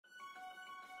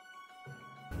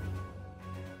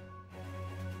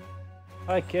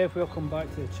Hi Kev, welcome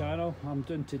back to the channel. I'm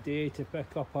doing today to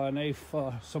pick up a knife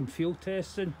for some field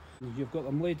testing. You've got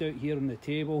them laid out here on the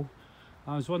table.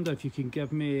 I was wondering if you can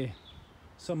give me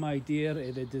some idea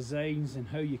of the designs and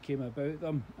how you came about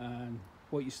them and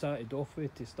what you started off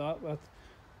with to start with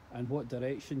and what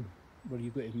direction were you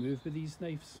going to move with these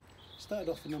knives. Started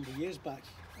off a number of years back.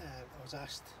 I was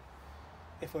asked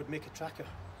if I'd make a tracker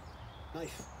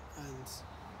knife, and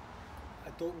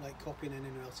I don't like copying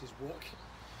anyone else's work.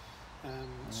 Right.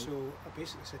 So I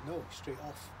basically said no, straight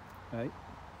off. Right.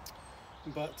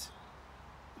 But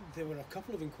there were a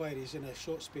couple of inquiries in a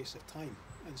short space of time,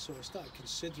 and so I started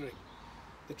considering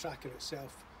the tracker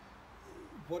itself,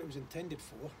 what it was intended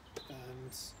for,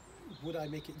 and would I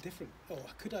make it different, or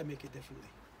could I make it differently?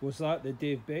 Was that the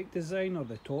Dave Beck design or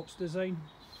the Tops design?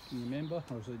 Can you remember?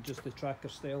 Or was it just the tracker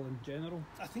style in general?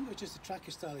 I think it was just the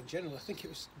tracker style in general. I think it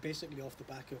was basically off the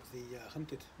back of the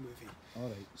Hunted movie. All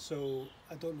right. So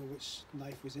I don't know which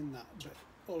knife was in that, but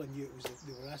all I knew it was that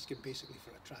they were asking basically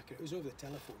for a tracker. It was over the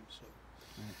telephone. So,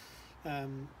 right.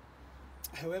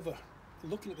 However,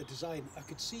 looking at the design, I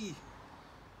could see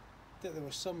that there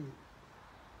were some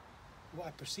what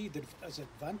I perceived as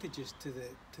advantages to the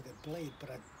blade,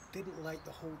 but I didn't like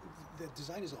the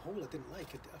design as a whole. I didn't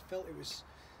like it. I felt it was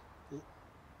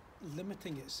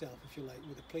limiting itself, if you like,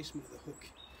 with the placement of the hook.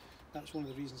 That's one of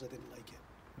the reasons I didn't like it.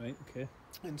 Right, okay.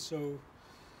 And so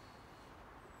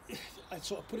I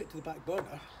sort of put it to the back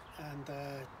burner and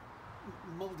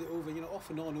mulled it over, off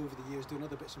and on over the years, doing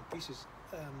other bits and pieces.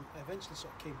 I eventually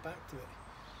sort of came back to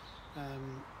it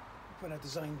when I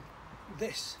designed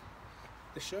this,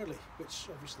 the Shirley, which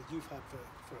obviously you've had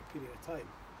for a period of time.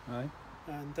 Aye.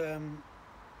 And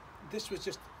this was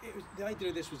just, the idea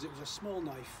of this was it was a small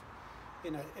knife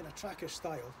in a tracker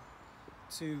style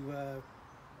to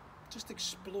just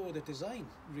explore the design,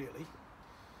 really.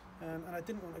 And I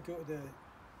didn't want to go to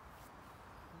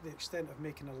the extent of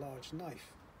making a large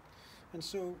knife. And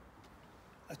so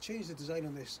I changed the design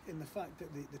on this in the fact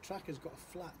that the tracker's got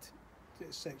a flat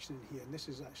section in here, and this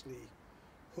is actually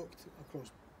hooked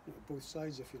across both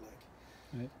sides, if you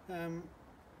like. Right.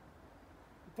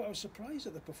 But I was surprised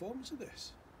at the performance of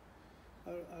this.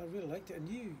 I really liked it,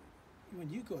 and when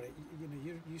you got it,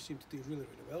 you seemed to do really,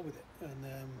 really well with it. And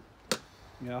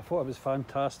yeah, I thought it was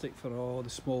fantastic for all the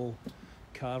small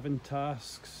carving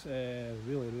tasks.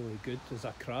 Really, really good as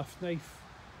a craft knife,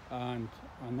 and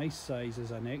a nice size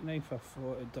as a neck knife. I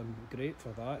thought it done great for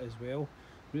that as well.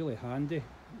 Really handy.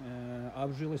 I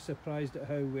was really surprised at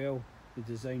how well the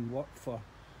design worked for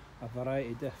a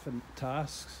variety of different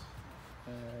tasks.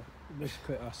 It was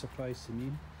quite a surprise to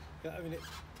me. Yeah, I mean,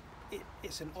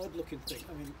 it's an odd looking thing.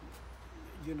 I mean,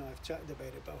 I've chatted about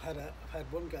it, but I've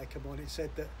had one guy come on and said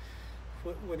that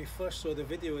when he first saw the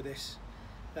video of this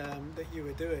that you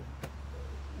were doing,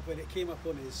 when it came up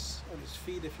on his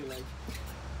feed, if you like,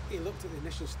 he looked at the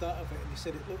initial start of it and he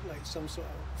said it looked like some sort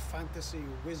of fantasy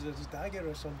wizard's dagger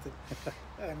or something.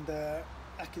 And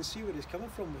I can see where he's coming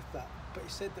from with that. But he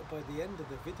said that by the end of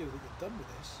the video that you've done with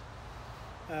this,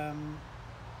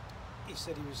 he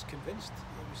said he was convinced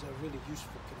it was a really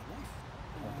useful kind of knife.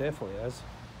 It definitely is.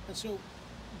 And so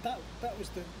that was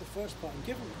the first part. And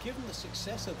given the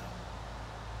success of that,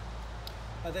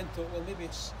 I then thought, well, maybe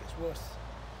it's worth,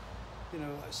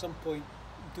 at some point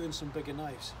doing some bigger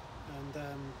knives.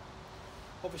 And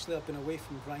obviously I've been away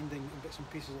from grinding and bits and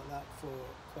pieces like that for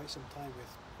quite some time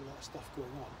with a lot of stuff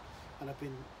going on, and I've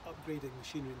been upgrading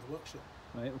machinery in the workshop.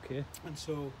 Right, okay. And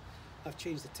so I've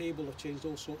changed the table, I've changed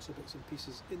all sorts of bits and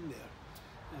pieces in there,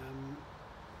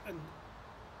 and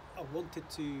I wanted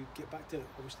to get back to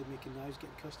obviously making knives,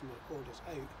 getting customer orders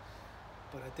out,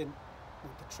 but I didn't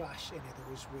want to trash any of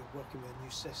those with working with a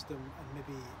new system and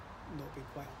maybe not being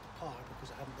quite up to par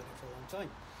because I haven't done it for a long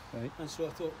time. Right. And so I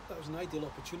thought that was an ideal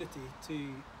opportunity to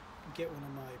get one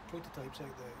of my prototypes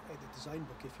out the design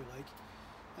book, if you like,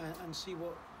 and see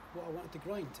what I wanted to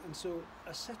grind. And so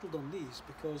I settled on these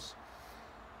because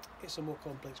it's a more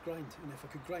complex grind, and if I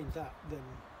could grind that, then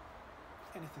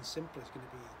anything simpler is going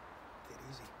to be dead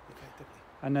easy, effectively.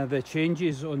 And are the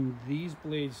changes on these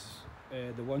blades,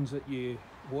 the ones that you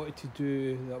wanted to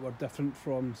do that were different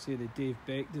from, say, the Dave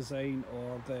Beck design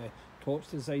or the Tops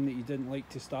design that you didn't like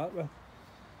to start with?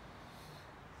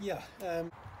 Yeah,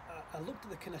 I looked at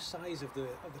the kind of size of the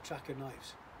tracker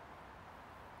knives,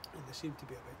 and there seem to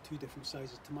be about two different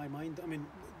sizes to my mind. I mean,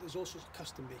 there's also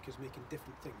custom makers making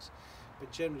different things,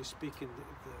 but generally speaking,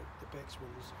 the Beck's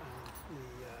ones and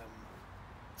the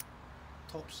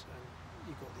Tops, and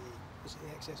you've got is it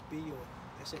the XSB or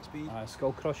SXB?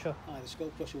 Skull Crusher. The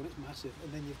Skull Crusher one, it's massive,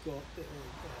 and then you've got the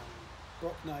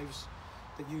rock knives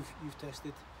that you've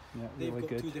tested. Yeah, They've really got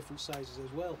good. two different sizes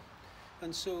as well,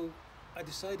 and so I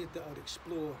decided that I'd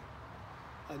explore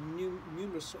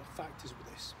numerous sort of factors with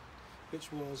this,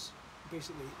 which was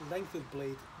basically length of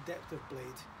blade, depth of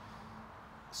blade,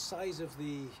 size of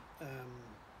the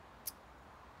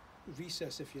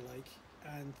recess, if you like,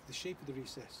 and the shape of the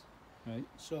recess. Right.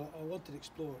 So I wanted to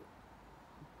explore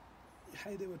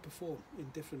how they would perform in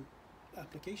different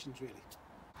applications, really.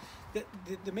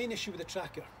 The main issue with the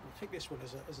tracker, I'll take this one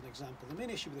as an example. The main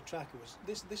issue with the tracker was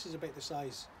this is about the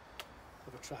size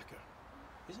of a tracker,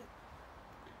 is it?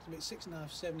 It's about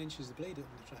 6.5, 7 inches the blade on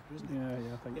the tracker, isn't it?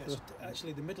 Yeah, I think so.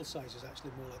 Actually, the middle size is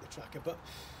actually more like the tracker. But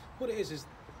what it is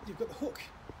you've got the hook,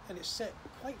 and it's set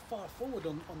quite far forward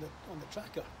on the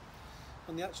tracker.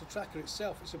 On the actual tracker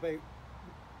itself, it's about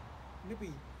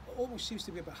maybe almost seems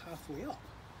to be about halfway up.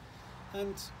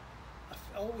 And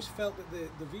I always felt that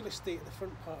the real estate at the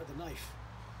front part of the knife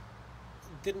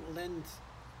didn't lend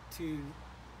to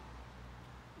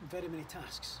very many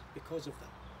tasks because of that.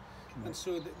 Right. And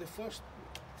so the first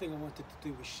thing I wanted to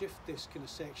do was shift this kind of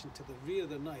section to the rear of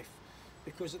the knife,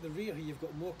 because at the rear here you've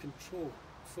got more control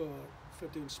for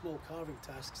doing small carving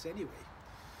tasks anyway.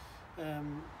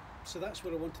 So that's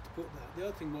where I wanted to put that. The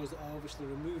other thing was that I obviously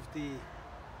removed I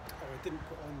didn't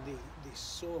put on the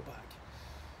saw back.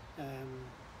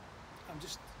 I'm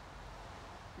just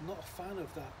not a fan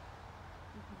of that.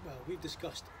 Well, we've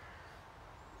discussed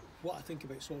what I think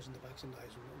about saws in the backs of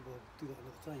knives, and we'll do that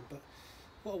another time. But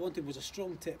what I wanted was a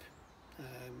strong tip,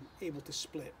 able to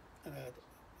split, and a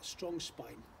strong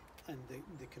spine, and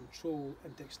the control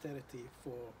and dexterity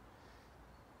for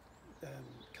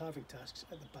carving tasks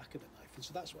at the back of the knife. And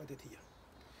so that's what I did here.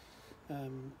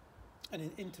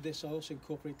 And into this I also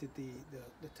incorporated the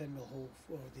 10mm hole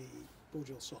for the bow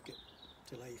drill socket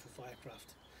to allow you for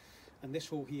firecraft. And this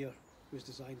hole here was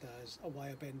designed as a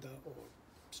wire bender or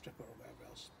stripper or whatever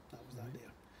else. That was that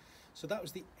there. So that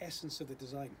was the essence of the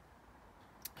design.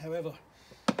 However,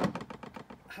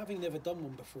 having never done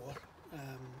one before,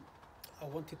 I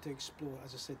wanted to explore,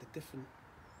 as I said, the different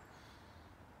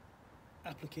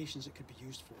applications it could be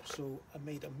used for. So I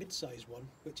made a mid-size one,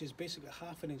 which is basically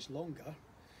 1/2 inch longer,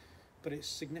 but it's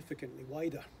significantly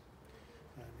wider,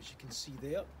 as you can see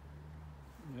there.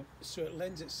 Yep. So it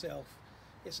lends itself,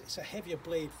 it's a heavier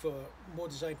blade, more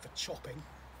designed for chopping.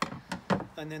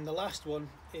 And then the last one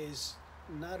is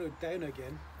narrowed down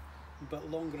again, but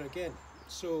longer again.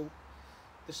 So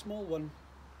the small one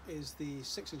is the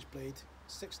 6-inch blade,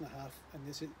 6.5, and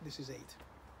this is 8.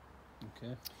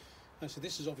 Okay. And so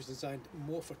this is obviously designed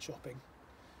more for chopping.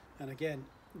 And again,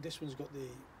 this one's got the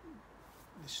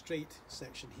straight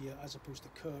section here as opposed to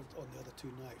curved on the other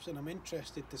two knives. And I'm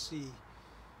interested to see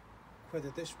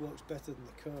whether this works better than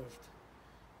the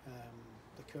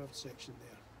curved section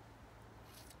there.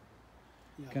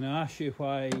 Yeah. Can I ask you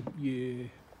why you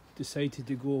decided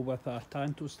to go with a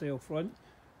Tanto style front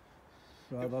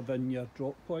rather than your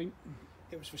drop point?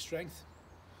 It was for strength.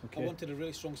 Okay. I wanted a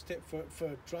really strong tip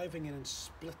for driving in and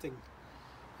splitting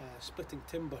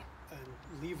timber and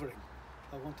levering.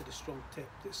 I wanted a strong tip.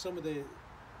 Some of the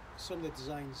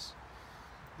designs,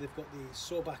 they've got the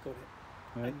saw back on it,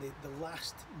 right, and the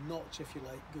last notch, if you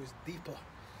like, goes deeper,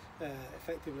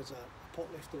 effectively as a pot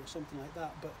lifter or something like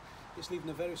that. But it's leaving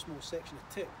a very small section of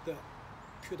tip that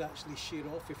could actually shear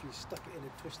off if you stuck it in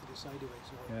and twisted it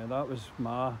sideways. Yeah, that was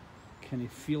my kind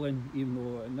of feeling, even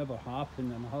though it never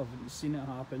happened and I haven't seen it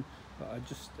happen, but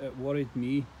it worried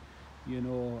me, you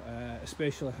know,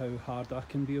 especially how hard I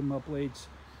can be on my blades.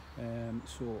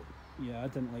 So yeah, I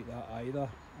didn't like that either.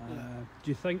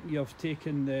 Do you think you've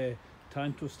taken the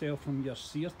Tanto style from your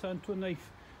Sear Tanto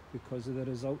knife because of the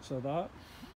results of that?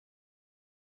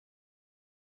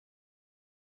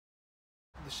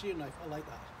 The shear knife, I like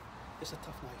that. It's a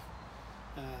tough knife.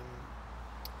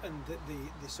 And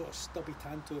the sort of stubby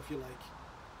Tanto, if you like,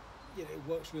 you know, it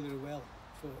works really, really well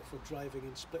for driving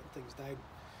and splitting things down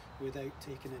without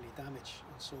taking any damage.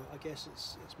 And so I guess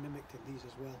it's mimicked in these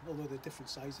as well, although they're different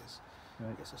sizes.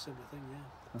 Right. It's a similar thing,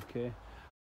 yeah. Okay.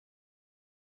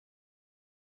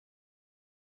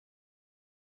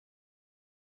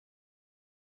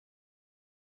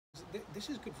 This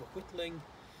is good for whittling,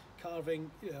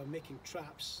 carving, you know, making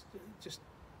traps, just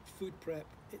food prep.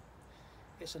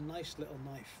 It's a nice little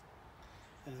knife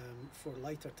for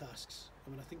lighter tasks. I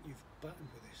mean, I think you've battened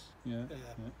with this. Yeah.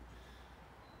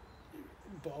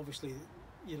 But obviously,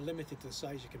 you're limited to the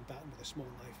size you can batten with a small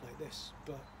knife like this.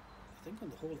 But I think on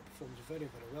the whole, it performs very,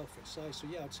 very well for its size. So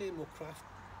yeah, I'd say more craft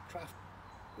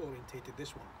orientated,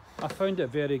 this one. I found it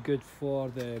very good for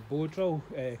the bow drill,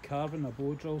 carving a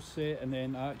bow drill set, and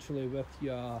then actually with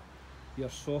your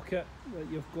socket that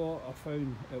you've got, I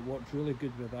found it worked really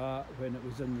good with that when it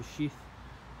was in the sheath.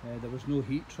 There was no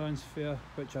heat transfer,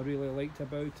 which I really liked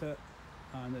about it.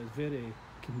 and it's very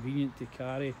convenient to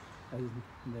carry in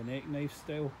the neck knife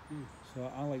style.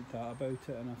 So I like that about it,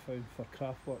 and I found for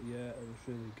craft work, yeah, it was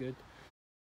really good.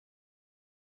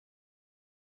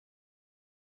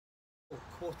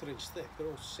 1/4 inch thick, they're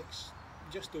all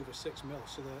just over 6mm,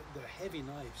 so they're heavy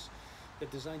knives. They're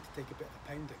designed to take a bit of a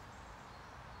pounding.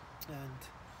 And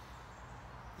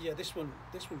yeah, this one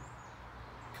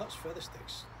cuts feather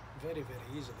sticks very,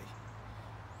 very easily.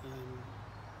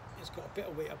 It's got a bit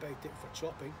of weight about it for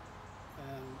chopping,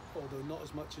 although not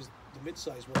as much as the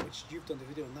mid-size one, which you've done the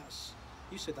video, and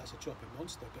you said that's a chopping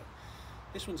monster, but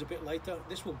this one's a bit lighter.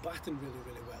 This will batten really,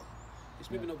 really well. It's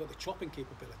maybe not got the chopping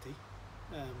capability,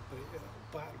 but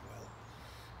it'll batten well.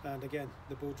 And again,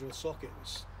 the bow drill socket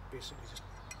is basically just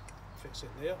fits in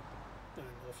there, and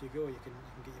off you go. You can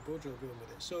get your bow drill going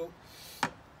with it. So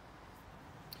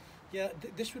yeah,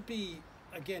 this would be,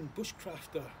 again,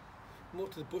 bushcrafter, more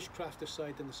to the bushcrafter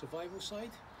side than the survival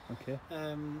side. Okay.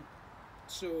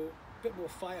 So a bit more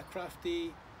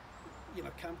firecrafty, you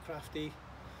know, campcrafty.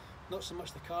 Not so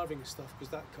much the carving and stuff, because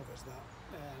that covers that.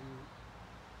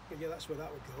 But yeah, that's where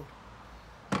that would go.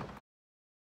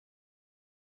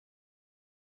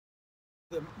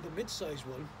 The mid-size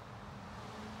one,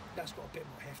 that's got a bit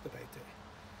more heft about it.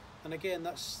 And again,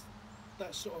 that's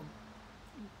sort of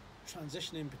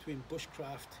transitioning between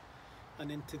bushcraft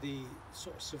and into the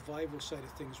sort of survival side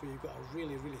of things, where you've got a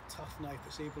really, really tough knife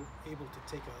that's able to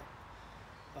take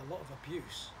a lot of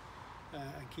abuse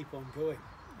and keep on going.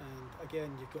 And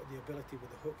again, you've got the ability with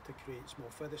the hook to create small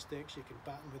feather sticks. You can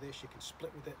batten with this, you can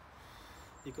split with it.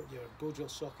 You've got your bow drill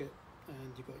socket,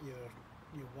 and you've got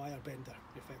your wire bender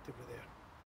effectively there.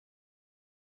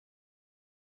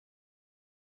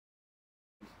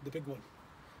 The big one,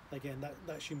 again,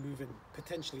 that's you moving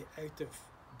potentially out of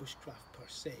bushcraft per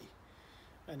se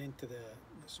and into the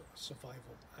sort of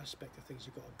survival aspect of things.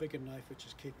 You've got a bigger knife which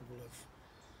is capable of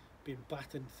being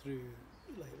battened through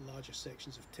like larger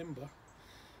sections of timber,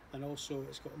 and also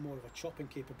it's got more of a chopping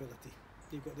capability.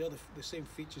 You've got the same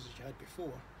features as you had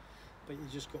before, but you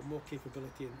just got more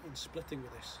capability in splitting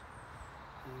with this.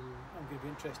 I'm going to be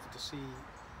interested to see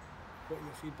what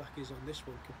your feedback is on this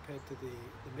one compared to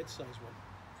the mid-size one,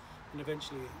 and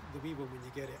eventually the wee one when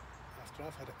you get it after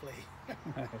I've had a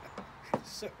play.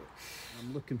 So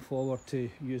I'm looking forward to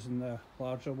using the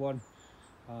larger one,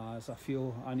 as I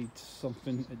feel I need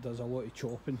something that does a lot of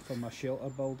chopping for my shelter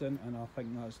building, and I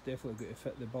think that's definitely going to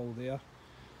fit the bill there.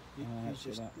 you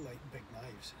just like big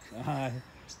knives.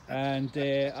 And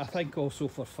I think also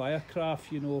for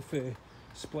firecraft, you know, for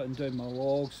splitting down my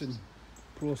logs and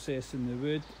processing the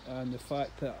wood, and the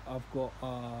fact that I've got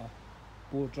a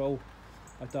bow drill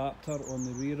adapter on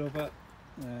the rear of it,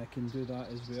 can do that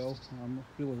as well. I'm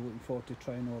really looking forward to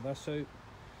trying all this out.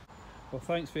 Well,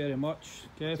 thanks very much,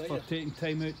 Kev, for taking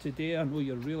time out today. I know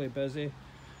you're really busy,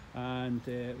 and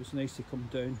it was nice to come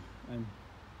down and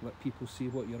let people see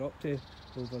what you're up to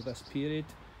over this period.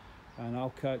 And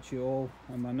I'll catch you all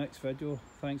in my next video.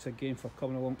 Thanks again for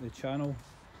coming along to the channel.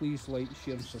 Please like,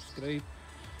 share and subscribe,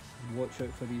 and watch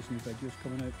out for these new videos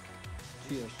coming out.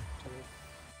 Cheers.